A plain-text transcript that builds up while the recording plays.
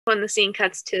when the scene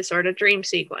cuts to sort of dream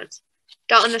sequence.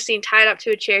 Dalton is seen tied up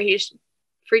to a chair. He's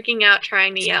freaking out,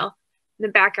 trying to yell. In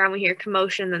the background, we hear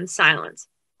commotion and silence.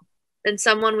 Then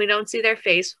someone, we don't see their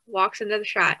face, walks into the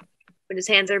shot, but his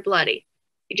hands are bloody.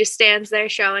 He just stands there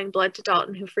showing blood to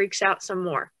Dalton, who freaks out some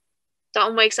more.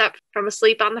 Dalton wakes up from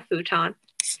asleep on the futon,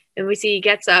 and we see he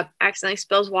gets up, accidentally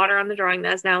spills water on the drawing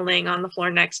that is now laying on the floor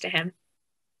next to him.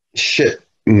 Shit.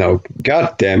 No.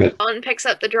 God damn it. Dalton picks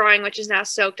up the drawing, which is now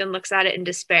soaked, and looks at it in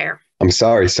despair. I'm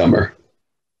sorry, Summer.